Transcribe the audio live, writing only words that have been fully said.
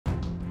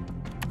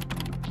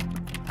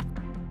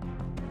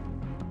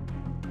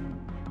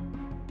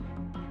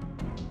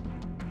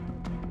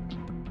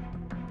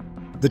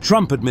The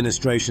Trump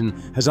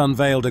administration has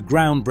unveiled a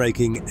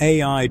groundbreaking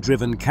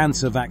AI-driven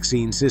cancer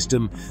vaccine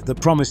system that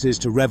promises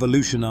to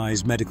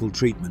revolutionize medical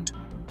treatment.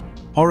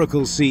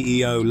 Oracle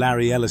CEO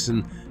Larry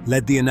Ellison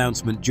led the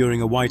announcement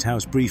during a White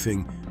House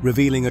briefing,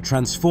 revealing a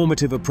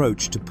transformative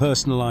approach to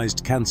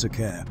personalized cancer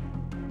care.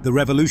 The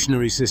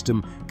revolutionary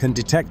system can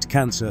detect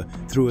cancer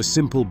through a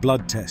simple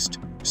blood test,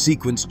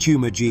 sequence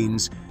tumor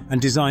genes, and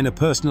design a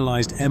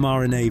personalized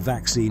mRNA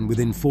vaccine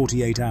within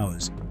 48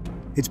 hours.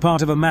 It's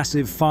part of a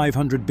massive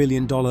 $500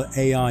 billion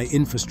AI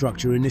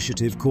infrastructure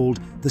initiative called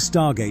the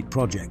Stargate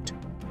Project,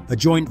 a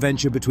joint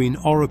venture between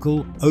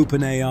Oracle,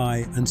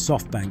 OpenAI, and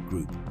SoftBank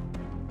Group.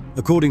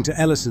 According to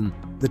Ellison,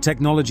 the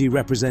technology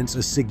represents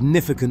a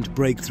significant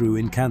breakthrough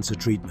in cancer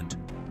treatment.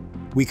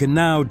 We can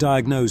now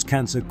diagnose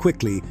cancer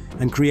quickly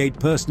and create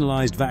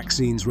personalized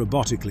vaccines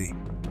robotically,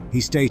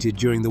 he stated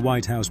during the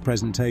White House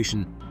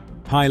presentation,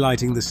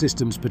 highlighting the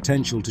system's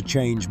potential to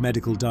change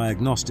medical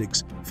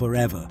diagnostics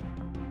forever.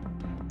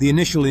 The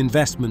initial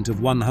investment of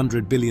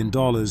 $100 billion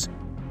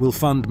will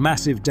fund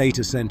massive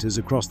data centers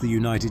across the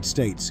United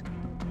States,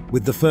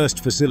 with the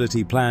first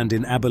facility planned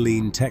in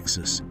Abilene,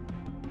 Texas.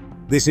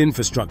 This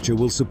infrastructure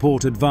will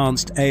support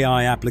advanced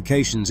AI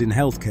applications in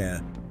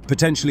healthcare,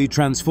 potentially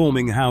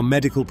transforming how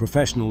medical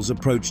professionals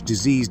approach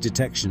disease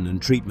detection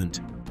and treatment.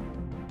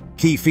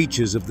 Key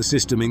features of the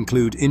system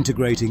include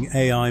integrating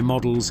AI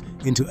models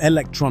into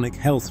electronic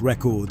health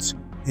records,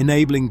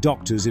 enabling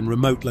doctors in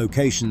remote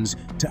locations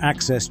to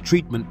access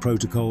treatment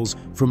protocols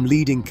from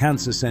leading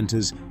cancer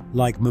centers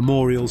like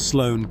Memorial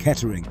Sloan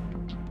Kettering.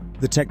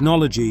 The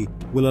technology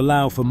will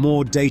allow for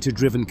more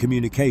data-driven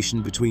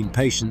communication between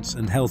patients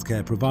and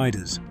healthcare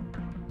providers.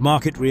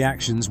 Market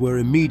reactions were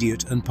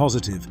immediate and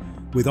positive,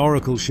 with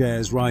Oracle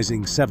shares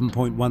rising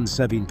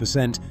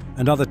 7.17%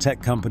 and other tech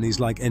companies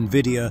like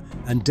Nvidia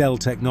and Dell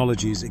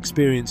Technologies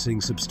experiencing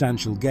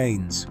substantial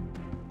gains.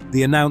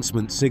 The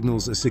announcement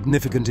signals a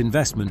significant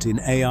investment in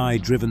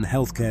AI-driven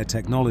healthcare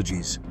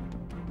technologies.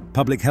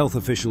 Public health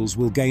officials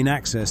will gain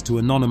access to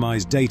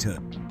anonymized data,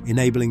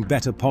 enabling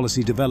better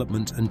policy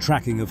development and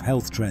tracking of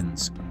health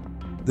trends.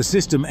 The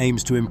system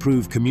aims to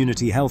improve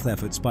community health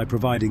efforts by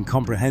providing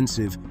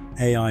comprehensive,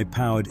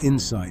 AI-powered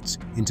insights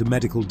into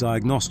medical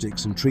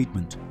diagnostics and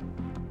treatment.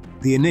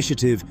 The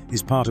initiative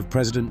is part of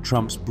President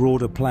Trump's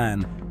broader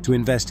plan to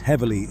invest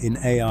heavily in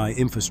AI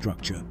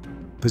infrastructure,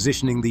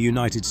 positioning the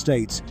United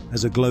States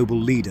as a global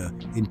leader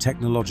in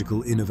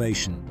technological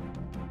innovation.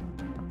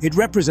 It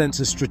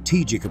represents a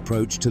strategic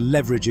approach to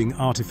leveraging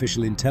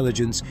artificial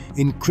intelligence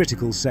in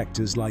critical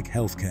sectors like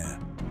healthcare.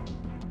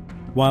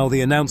 While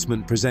the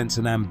announcement presents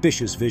an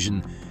ambitious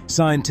vision,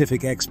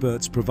 scientific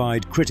experts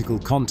provide critical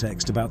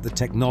context about the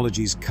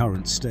technology's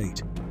current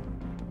state.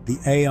 The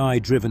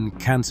AI-driven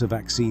cancer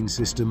vaccine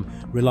system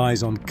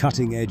relies on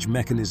cutting-edge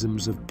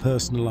mechanisms of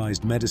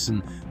personalized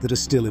medicine that are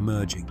still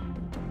emerging.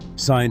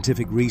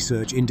 Scientific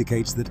research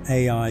indicates that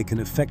AI can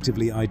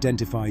effectively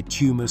identify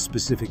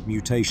tumor-specific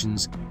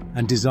mutations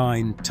and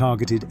design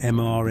targeted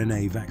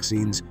mRNA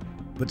vaccines,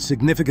 but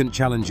significant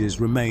challenges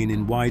remain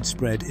in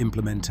widespread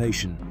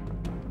implementation.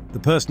 The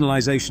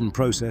personalization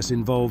process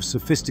involves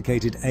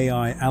sophisticated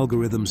AI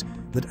algorithms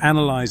that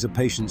analyze a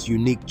patient's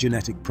unique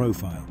genetic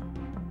profile.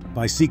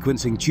 By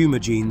sequencing tumor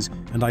genes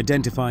and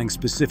identifying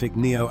specific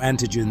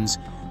neoantigens,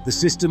 the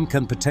system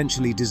can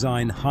potentially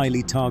design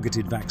highly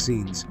targeted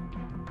vaccines.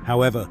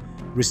 However,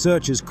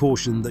 researchers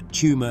caution that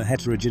tumor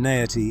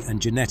heterogeneity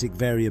and genetic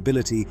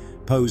variability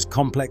pose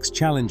complex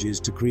challenges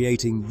to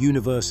creating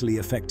universally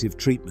effective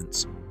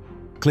treatments.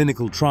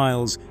 Clinical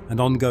trials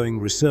and ongoing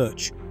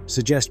research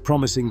suggest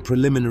promising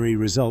preliminary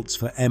results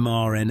for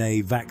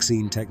mRNA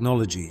vaccine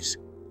technologies.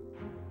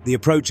 The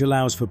approach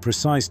allows for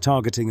precise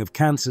targeting of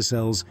cancer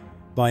cells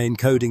by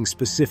encoding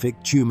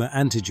specific tumor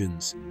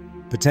antigens,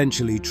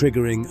 potentially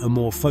triggering a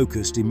more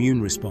focused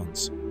immune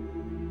response.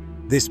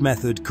 This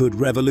method could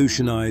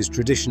revolutionize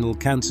traditional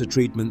cancer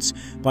treatments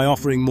by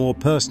offering more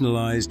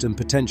personalized and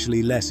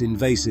potentially less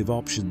invasive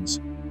options.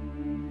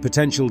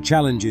 Potential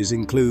challenges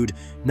include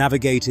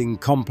navigating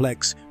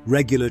complex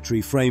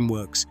regulatory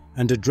frameworks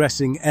and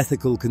addressing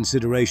ethical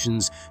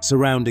considerations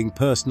surrounding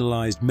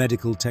personalized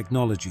medical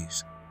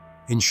technologies.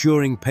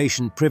 Ensuring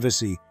patient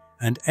privacy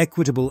and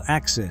equitable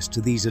access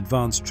to these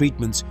advanced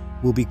treatments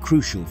will be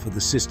crucial for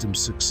the system's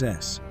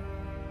success.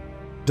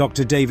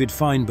 Dr. David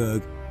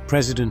Feinberg,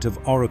 president of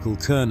Oracle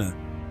Kerner,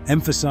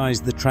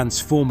 emphasized the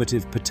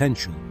transformative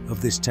potential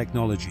of this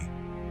technology.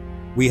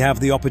 "We have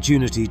the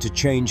opportunity to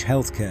change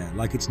healthcare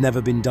like it's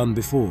never been done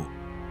before,"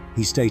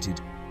 he stated,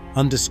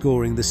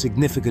 underscoring the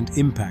significant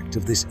impact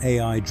of this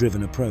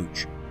AI-driven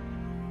approach.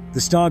 The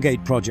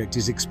Stargate Project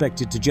is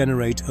expected to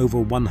generate over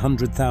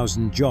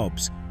 100,000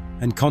 jobs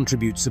and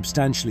contribute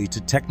substantially to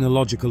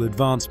technological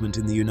advancement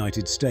in the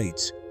United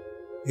States.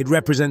 It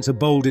represents a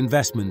bold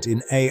investment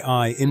in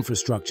AI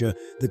infrastructure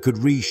that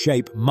could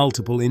reshape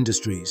multiple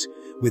industries,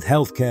 with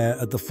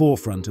healthcare at the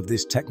forefront of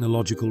this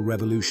technological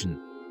revolution.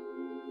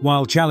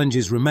 While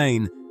challenges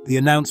remain, the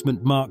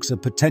announcement marks a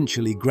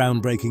potentially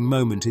groundbreaking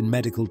moment in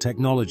medical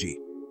technology.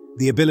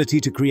 The ability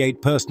to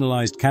create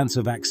personalized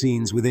cancer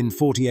vaccines within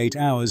 48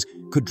 hours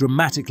could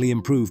dramatically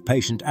improve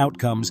patient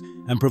outcomes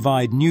and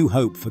provide new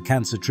hope for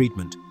cancer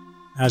treatment.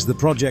 As the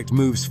project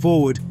moves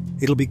forward,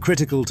 it'll be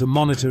critical to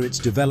monitor its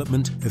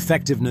development,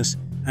 effectiveness,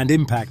 and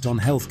impact on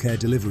healthcare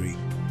delivery.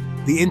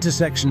 The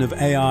intersection of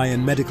AI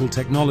and medical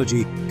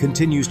technology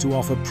continues to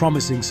offer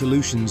promising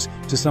solutions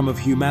to some of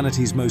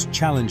humanity's most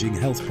challenging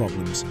health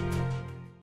problems.